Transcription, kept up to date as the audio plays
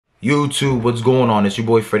YouTube, what's going on? It's your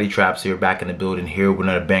boy Freddy Traps here, back in the building here with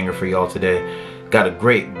another banger for y'all today. Got a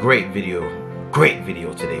great video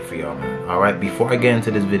today for y'all, man. Alright, before I get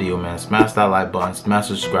into this video, man, smash that like button, smash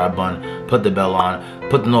the subscribe button, put the bell on,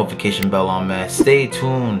 put the notification bell on, man. Stay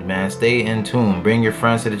tuned, man. Stay in tune. Bring your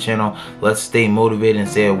friends to the channel. Let's stay motivated and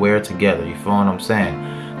stay aware together. You feel what I'm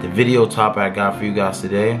saying? The video topic I got for you guys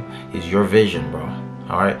today is your vision, bro.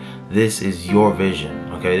 Alright? This is your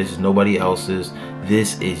vision. Okay? This is nobody else's.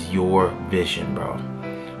 This is your vision, bro.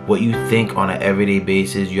 What you think on an everyday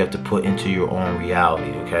basis, you have to put into your own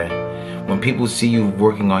reality, okay? When people see you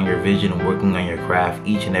working on your vision and working on your craft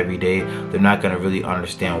each and every day, they're not going to really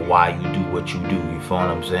understand why you do what you do. You feel what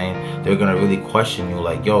I'm saying? They're going to really question you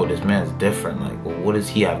like, yo, this man's different. Like, well, what does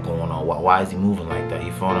he have going on? Why is he moving like that?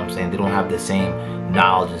 You feel what I'm saying? They don't have the same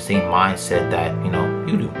knowledge and same mindset that, you know,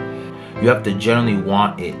 you do. You have to generally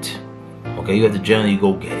want it. Okay? You have to generally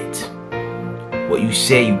go get it. What you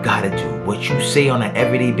say, you gotta do. What you say on an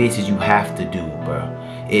everyday basis, you have to do, bro.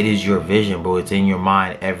 It is your vision, bro. It's in your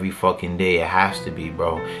mind every fucking day. It has to be,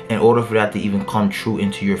 bro. In order for that to even come true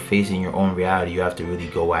into your face in your own reality, you have to really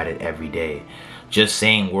go at it every day. Just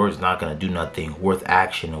saying words not gonna do nothing. Worth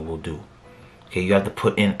action it will do. Okay, you have to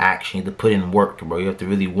put in action. You have to put in work, bro. You have to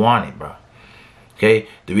really want it, bro. Okay,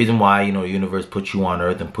 the reason why, you know, the universe put you on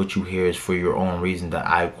earth and put you here is for your own reason that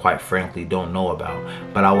I quite frankly don't know about.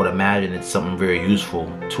 But I would imagine it's something very useful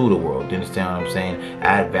to the world. Do you understand what I'm saying?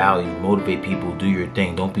 Add value, motivate people, do your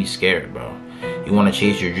thing. Don't be scared, bro. You want to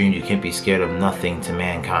chase your dreams, you can't be scared of nothing to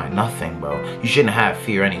mankind. Nothing, bro. You shouldn't have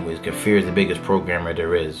fear anyways, because fear is the biggest programmer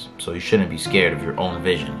there is. So you shouldn't be scared of your own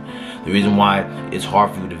vision. The reason why it's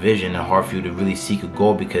hard for you to vision and hard for you to really seek a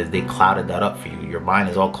goal, because they clouded that up for you. Your mind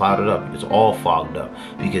is all clouded up. It's all fogged up.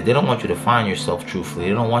 Because they don't want you to find yourself truthfully.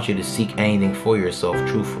 They don't want you to seek anything for yourself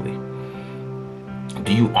truthfully.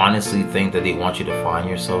 Do you honestly think that they want you to find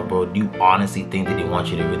yourself, bro? Do you honestly think that they want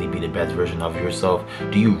you to really be the best version of yourself?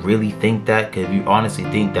 Do you really think that? Because if you honestly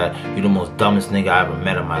think that, you're the most dumbest nigga I ever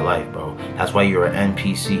met in my life, bro. That's why you're an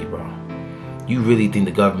NPC, bro. You really think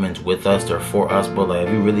the government's with us or for us, bro? Like,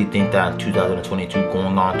 if you really think that in 2022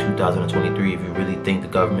 going on 2023, if you really think the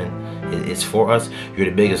government is for us, you're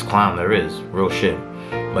the biggest clown there is. Real shit.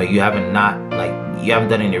 Like, you haven't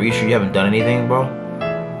done any research, you haven't done anything, bro.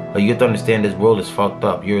 But you have to understand, this world is fucked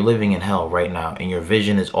up. You're living in hell right now, and your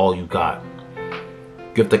vision is all you got.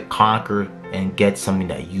 You have to conquer and get something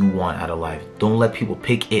that you want out of life. Don't let people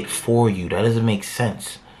pick it for you. That doesn't make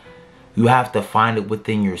sense. You have to find it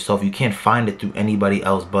within yourself. You can't find it through anybody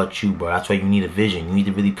else but you, bro. That's why you need a vision. You need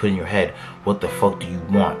to really put in your head, what the fuck do you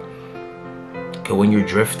want? Okay, when you're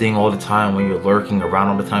drifting all the time, when you're lurking around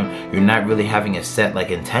all the time, you're not really having a set,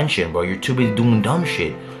 like, intention, bro. You're too busy doing dumb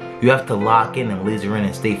shit. You have to lock in and laser in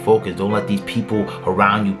and stay focused. Don't let these people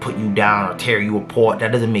around you put you down or tear you apart.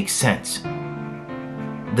 That doesn't make sense.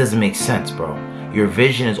 It doesn't make sense, bro. Your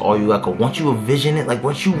vision is all you got. Once you envision it, like,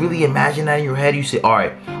 once you really imagine that in your head, you say,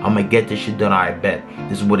 alright, I'm gonna get this shit done. I bet.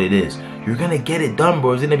 This is what it is. You're gonna get it done,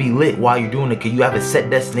 bro. It's gonna be lit while you're doing it, because you have a set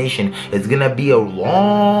destination. It's gonna be a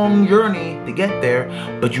long journey to get there,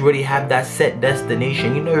 but you already have that set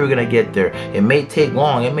destination. You know you're gonna get there. It may take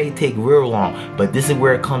long, it may take real long, but this is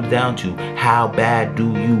where it comes down to. How bad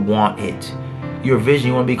do you want it? Your vision,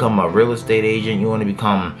 you want to become a real estate agent, you want to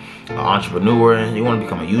become an entrepreneur, you want to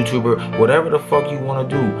become a YouTuber, whatever the fuck you want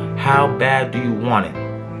to do, how bad do you want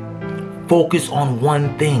it? Focus on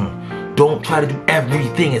one thing. Don't try to do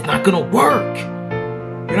everything. It's not gonna work.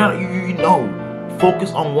 You know,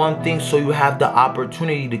 focus on one thing so you have the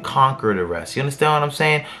opportunity to conquer the rest. You understand what I'm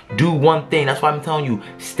saying? Do one thing. That's why I'm telling you,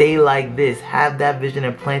 stay like this. Have that vision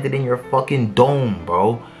implanted in your fucking dome,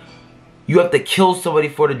 bro. You have to kill somebody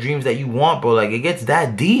for the dreams that you want, bro. Like, it gets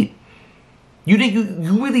that deep. You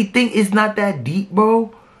really think it's not that deep,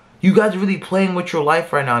 bro? You guys are really playing with your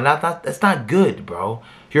life right now. That's not good, bro.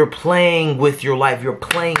 You're playing with your life. You're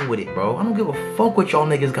playing with it, bro. I don't give a fuck what y'all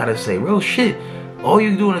niggas gotta say. Real shit. All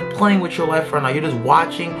you're doing is playing with your life right now. You're just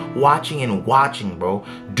watching, and watching, bro.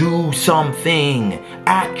 Do something.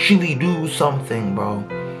 Actually do something, bro.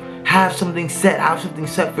 Have something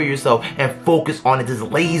set for yourself and focus on it. Just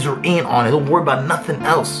laser in on it. Don't worry about nothing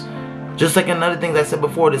else. Just like another thing that I said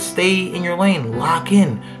before, to stay in your lane, lock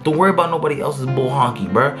in. Don't worry about nobody else's bull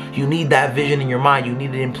honky, bro. You need that vision in your mind. You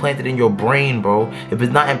need it implanted in your brain, bro. If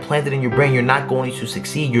it's not implanted in your brain, you're not going to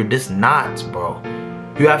succeed. You're just not, bro.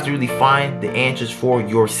 You have to really find the answers for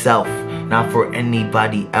yourself, not for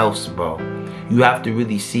anybody else, bro. You have to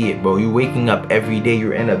really see it, bro. You're waking up every day.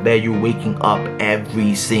 You're in a bed. You're waking up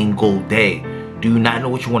every single day. Do you not know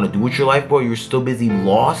what you want to do with your life, bro? You're still busy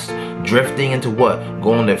lost, drifting into what?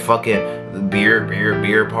 Going to fucking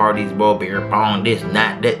beer parties, bro. Beer pong, this,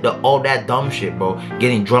 not that, all that dumb shit, bro.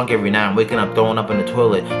 Getting drunk every night, waking up, throwing up in the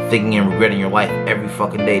toilet, thinking and regretting your life every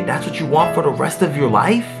fucking day. That's what you want for the rest of your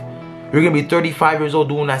life? You're gonna be 35 years old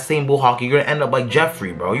doing that same bull hockey. You're gonna end up like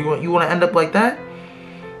Jeffrey, bro. You wanna end up like that?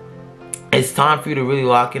 It's time for you to really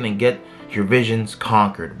lock in and get your visions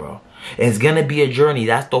conquered, bro. It's gonna be a journey.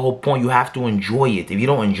 That's the whole point. You have to enjoy it. If you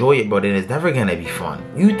don't enjoy it, bro, then it's never gonna be fun.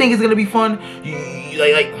 You think it's gonna be fun? You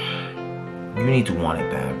need to want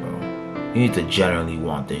it bad, bro. You need to generally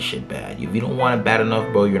want this shit bad. If you don't want it bad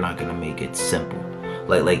enough, bro, you're not gonna make it simple.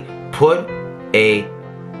 Like put a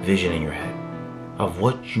vision in your head of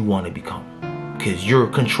what you want to become, because you're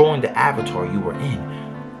controlling the avatar you are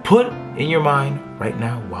in. Put in your mind right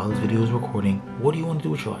now, while this video is recording, what do you want to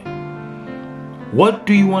do with your life? What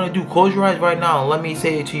do you want to do? Close your eyes right now and let me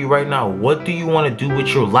say it to you right now. What do you want to do with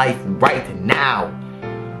your life right now?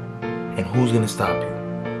 And who's gonna stop you?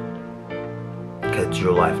 Because it's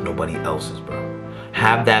your life, nobody else's, bro.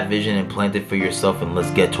 Have that vision and plant it for yourself, and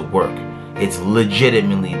let's get to work. It's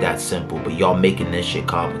legitimately that simple, but y'all making this shit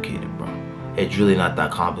complicated, bro. It's really not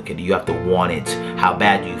that complicated. You have to want it. How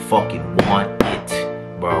bad do you fucking want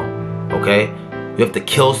it, bro? Okay? You have to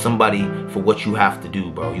kill somebody for what you have to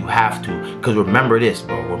do, bro. You have to. Because remember this,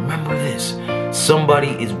 bro. Remember this. Somebody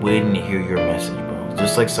is waiting to hear your message, bro.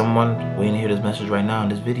 Just like someone waiting to hear this message right now in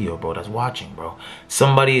this video, bro, that's watching, bro.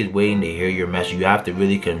 Somebody is waiting to hear your message. You have to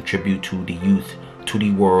really contribute to the youth, to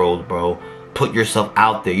the world, bro. Put yourself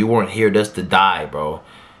out there. You weren't here just to die, bro.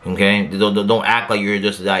 Okay? Don't act like you're here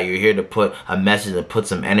just to die. You're here to put a message and put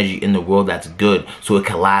some energy in the world that's good, so it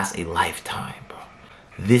can last a lifetime, bro.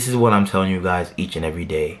 This is what I'm telling you guys each and every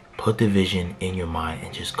day. Put the vision in your mind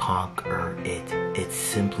and just conquer it. It's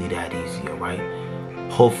simply that easy, alright?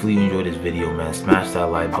 Hopefully you enjoyed this video, man. Smash that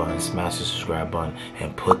like button, smash the subscribe button,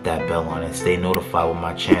 and put that bell on and stay notified with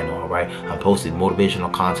my channel, alright? I'm posting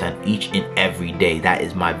motivational content each and every day. That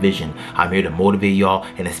is my vision. I'm here to motivate y'all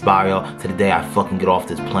and inspire y'all to the day I fucking get off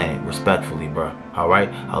this planet. Respectfully, bro. Alright?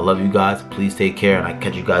 I love you guys. Please take care, and I'll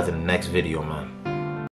catch you guys in the next video, man.